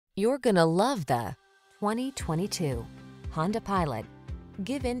You're gonna love the 2022 Honda Pilot.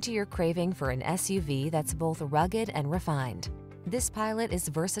 Give in to your craving for an SUV that's both rugged and refined. This Pilot is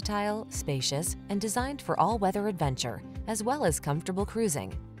versatile, spacious, and designed for all-weather adventure, as well as comfortable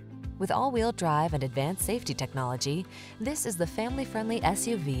cruising. With all-wheel drive and advanced safety technology, this is the family-friendly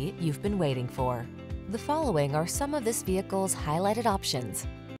SUV you've been waiting for. The following are some of this vehicle's highlighted options: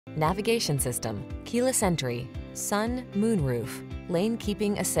 navigation system, keyless entry, sun, moonroof, lane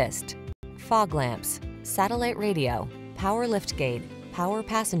keeping assist, fog lamps, satellite radio, power liftgate, power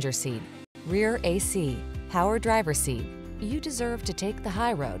passenger seat, rear AC, power driver seat. You deserve to take the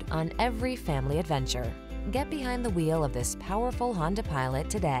high road on every family adventure. Get behind the wheel of this powerful Honda Pilot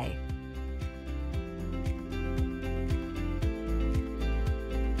today.